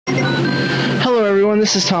everyone,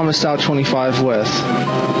 this is Thomas Stout 25 with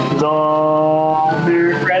the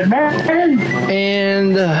Marekredmair.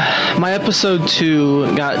 And my episode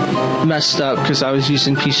 2 got messed up because I was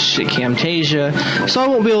using piece of shit Camtasia, so I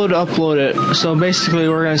won't be able to upload it. So basically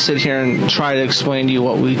we're going to sit here and try to explain to you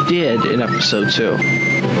what we did in episode 2.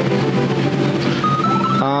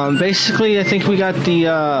 Basically I think we got the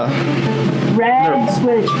Red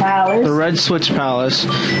Switch Palace. The Red Switch Palace.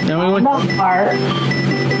 And we went the heart.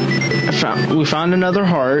 We found another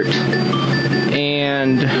heart,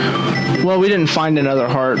 and well, we didn't find another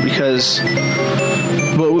heart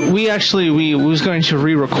but we was going to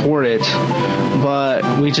re-record it,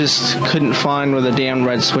 but we just couldn't find where the damn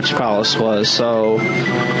Red Switch Palace was. So,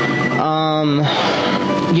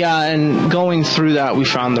 yeah, and going through that, we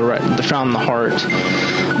found the heart.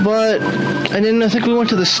 But and then I think we went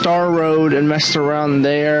to the Star Road and messed around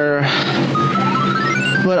there.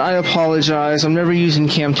 But I apologize. I'm never using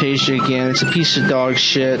Camtasia again. It's a piece of dog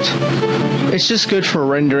shit. It's just good for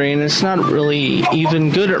rendering. It's not really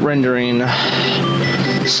even good at rendering.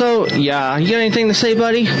 So, yeah. You got anything to say,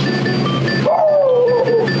 buddy?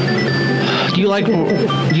 Do you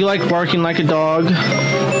like barking like a dog?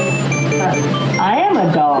 I am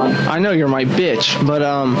a dog. I know you're my bitch, but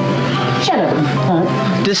Shut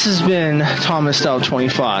up. this has been Thomas Stout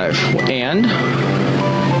 25 and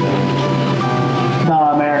The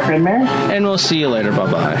Marekredmair. we'll see you later.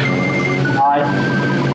 Bye-bye. Bye.